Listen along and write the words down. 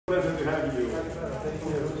Pleasure to have you.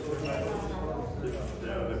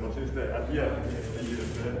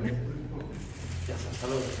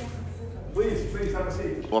 Hello. Please have a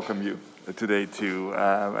seat. Welcome you today to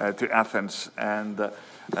Athens, and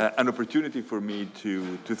an opportunity for me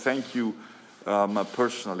to thank you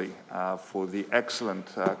personally for the excellent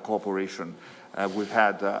cooperation we've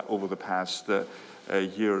had over the past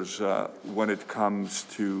years when it comes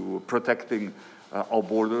to protecting our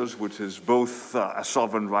borders, which is both a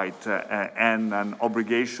sovereign right and an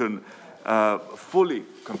obligation fully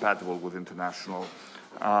compatible with international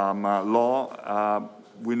law.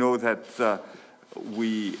 We know that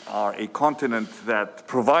we are a continent that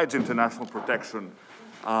provides international protection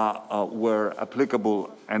where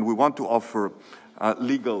applicable, and we want to offer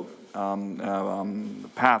legal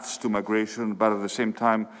paths to migration, but at the same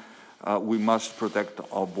time, we must protect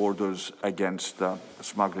our borders against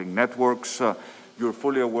smuggling networks. You're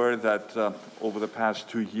fully aware that over the past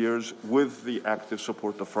 2 years, with the active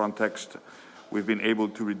support of FRONTEX, we've been able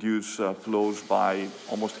to reduce flows by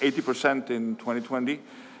almost 80% in 2020,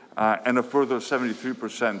 and a further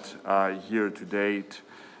 73% year to date.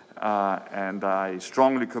 And I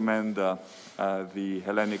strongly commend the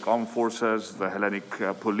Hellenic Armed Forces, the Hellenic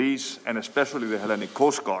Police, and especially the Hellenic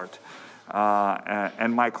Coast Guard,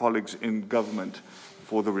 and my colleagues in government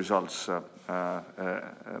for the results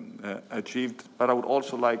achieved. But I would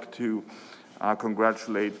also like to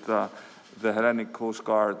congratulate the Hellenic Coast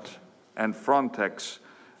Guard and FRONTEX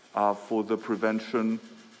for the prevention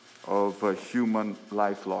of human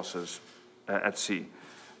life losses at sea.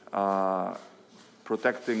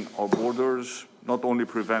 Protecting our borders not only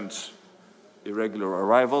prevents irregular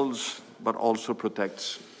arrivals, but also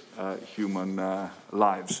protects human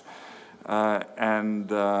lives.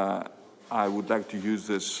 I would like to use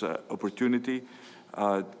this opportunity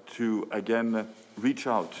to again reach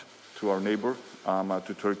out to our neighbor,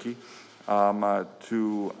 to Turkey,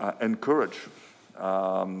 to encourage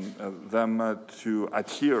them to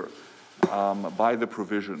adhere by the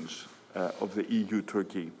provisions of the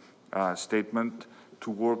EU-Turkey statement,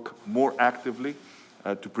 to work more actively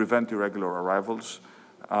to prevent irregular arrivals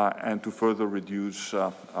and to further reduce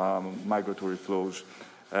migratory flows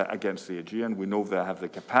against the Aegean. We know they have the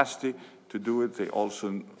capacity to do it. They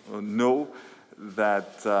also know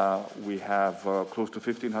that we have close to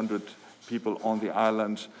 1,500 people on the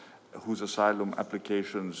islands whose asylum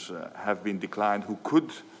applications have been declined, who could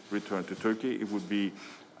return to Turkey. It would be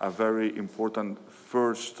a very important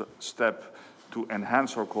first step to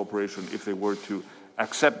enhance our cooperation if they were to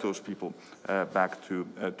accept those people back to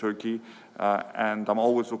Turkey. And I'm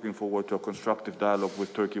always looking forward to a constructive dialogue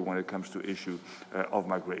with Turkey when it comes to issue of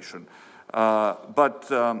migration. But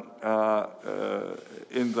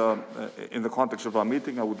in the context of our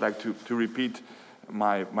meeting, I would like to repeat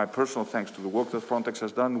my personal thanks to the work that FRONTEX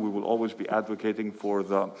has done. We will always be advocating for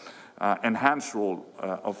the enhanced role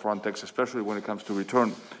of FRONTEX, especially when it comes to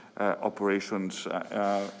return operations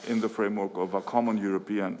in the framework of a common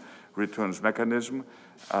European returns mechanism,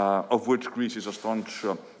 of which Greece is a staunch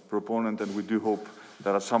proponent, and we do hope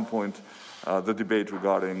that at some point the debate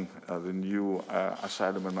regarding the new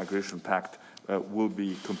Asylum and Migration Pact will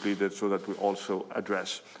be completed so that we also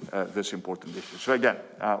address this important issue. So again,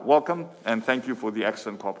 welcome and thank you for the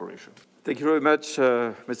excellent cooperation. Thank you very much,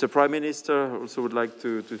 Mr. Prime Minister. I also would like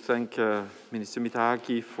to thank Minister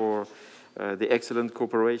Mitsotakis for the excellent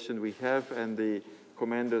cooperation we have, and the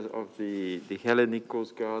commanders of the Hellenic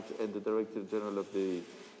Coast Guard and the Director General of the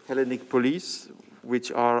Hellenic Police,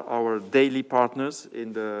 which are our daily partners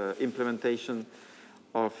in the implementation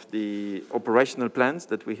of the operational plans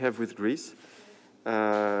that we have with Greece.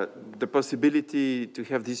 The possibility to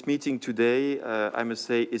have this meeting today, I must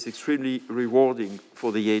say, is extremely rewarding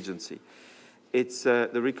for the agency. It's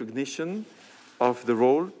the recognition of the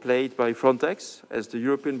role played by FRONTEX as the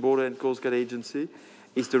European Border and Coast Guard Agency.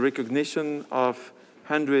 It's the recognition of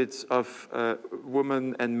hundreds of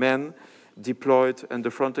women and men deployed in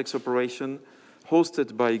the FRONTEX operation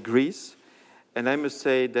hosted by Greece. And I must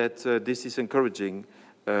say that this is encouraging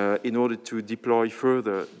in order to deploy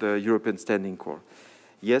further the European Standing Corps.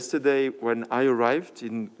 Yesterday, when I arrived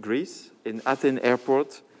in Greece, in Athens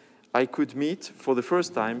airport, I could meet for the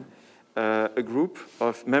first time a group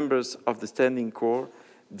of members of the Standing Corps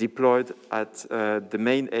deployed at the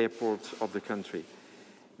main airport of the country.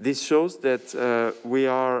 This shows that we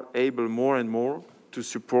are able more and more to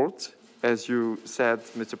support, as you said,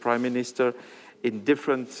 Mr. Prime Minister, in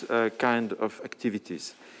different kind of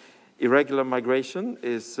activities. Irregular migration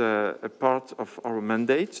is a part of our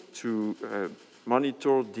mandate to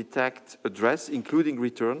monitor, detect, address, including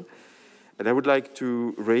return. And I would like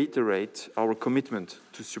to reiterate our commitment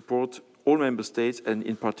to support all member states, and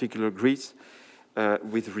in particular Greece,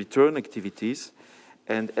 with return activities.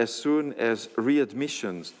 And as soon as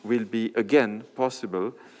readmissions will be again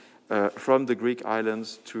possible from the Greek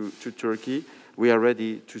islands to Turkey, we are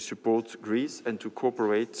ready to support Greece and to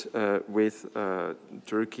cooperate with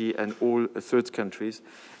Turkey and all third countries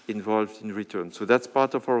involved in return. So that's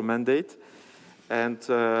part of our mandate, and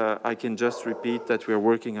I can just repeat that we are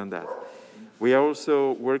working on that. We are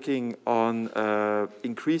also working on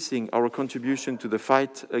increasing our contribution to the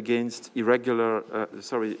fight against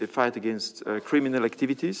criminal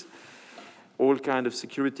activities, all kinds of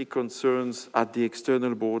security concerns at the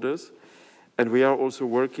external borders. And we are also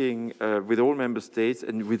working with all member states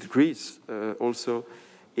and with Greece also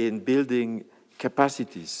in building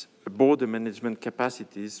capacities, border management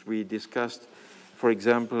capacities. We discussed, for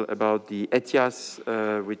example, about the ETIAS,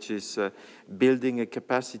 which is building a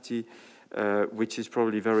capacity which is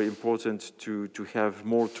probably very important to have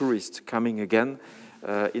more tourists coming again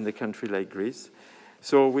in a country like Greece.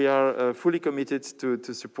 So we are fully committed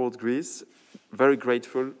to support Greece, very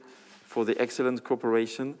grateful for the excellent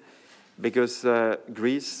cooperation, because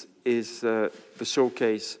Greece is the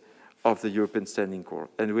showcase of the European Standing Corps,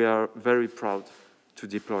 and we are very proud to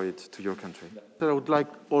deploy it to your country. I would like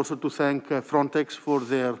also to thank FRONTEX for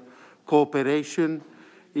their cooperation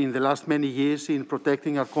in the last many years in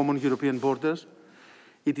protecting our common European borders.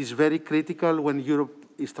 It is very critical when Europe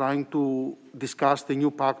is trying to discuss the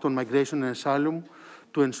new pact on migration and asylum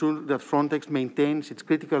to ensure that FRONTEX maintains its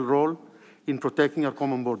critical role in protecting our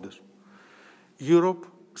common borders. Europe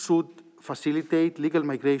should facilitate legal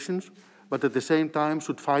migrations, but at the same time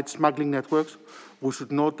should fight smuggling networks. We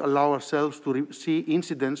should not allow ourselves to see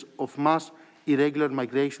incidents of mass irregular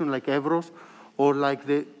migration like Evros or like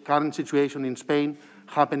the current situation in Spain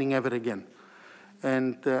happening ever again.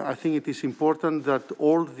 And I think it is important that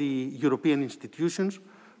all the European institutions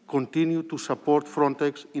continue to support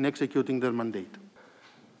FRONTEX in executing their mandate.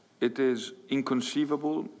 It is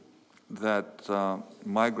inconceivable that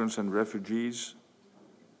migrants and refugees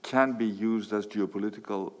can be used as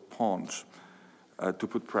geopolitical pawns to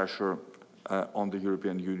put pressure on the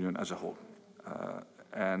European Union as a whole.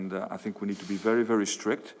 And I think we need to be very, very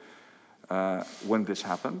strict when this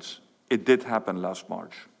happens. It did happen last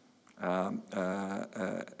March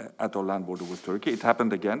at our land border with Turkey. It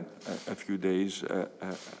happened again a few days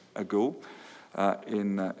ago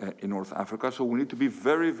in North Africa. So we need to be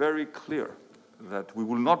very, very clear that we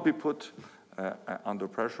will not be put under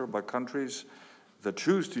pressure by countries that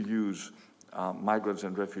choose to use migrants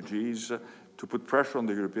and refugees to put pressure on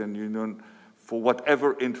the European Union for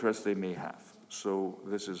whatever interest they may have. So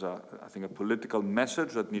this is, I think, a political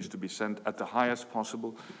message that needs to be sent at the highest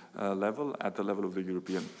possible level, at the level of the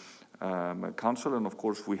European Council. And of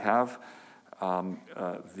course, we have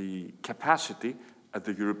the capacity at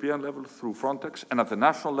the European level through FRONTEX, and at the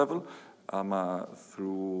national level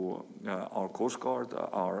through our Coast Guard,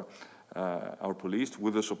 our police,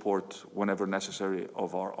 with the support, whenever necessary,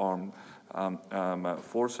 of our armed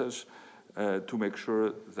forces, to make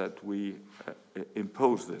sure that we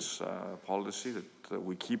impose this policy, that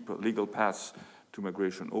we keep legal paths to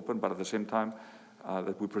migration open, but at the same time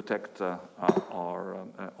that we protect our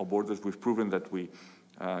borders. We've proven that we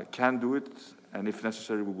can do it, and if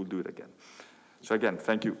necessary, we will do it again. So again,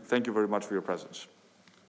 thank you. Thank you very much for your presence.